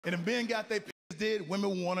And if men got their piss did,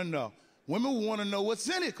 women want to know. Women want to know what's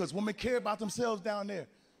in it because women care about themselves down there.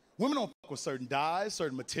 Women don't fuck with certain dyes,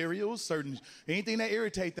 certain materials, certain anything that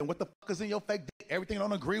irritate them. What the fuck is in your fake dick? Everything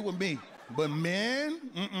don't agree with me. But men,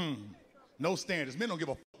 no standards. Men don't give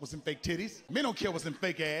a fuck what's in fake titties. Men don't care what's in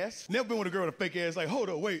fake ass. Never been with a girl with a fake ass like, hold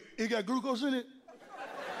up, wait, it got glucose in it?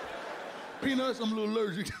 Peanuts, I'm a little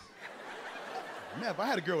allergic. Man, if I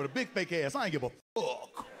had a girl with a big fake ass, I ain't give a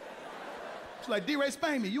fuck. She's like, DeRay,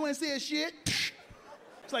 spank me. You ain't said shit.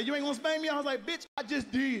 She's like, you ain't gonna spank me? I was like, bitch, I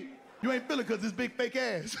just did. You ain't feeling because this big fake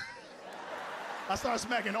ass. I started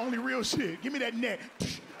smacking the only real shit. Give me that neck.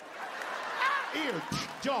 Ear,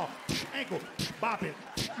 jaw, ankle, bop it.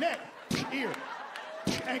 Neck, ear,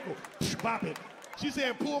 ankle, bop it. She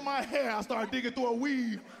said, pull my hair. I started digging through a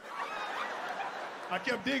weave. I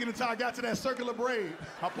kept digging until I got to that circular braid.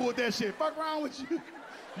 I pulled that shit. Fuck wrong with you?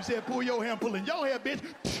 You said, pull your hair. I'm pulling your hair, bitch.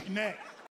 Neck.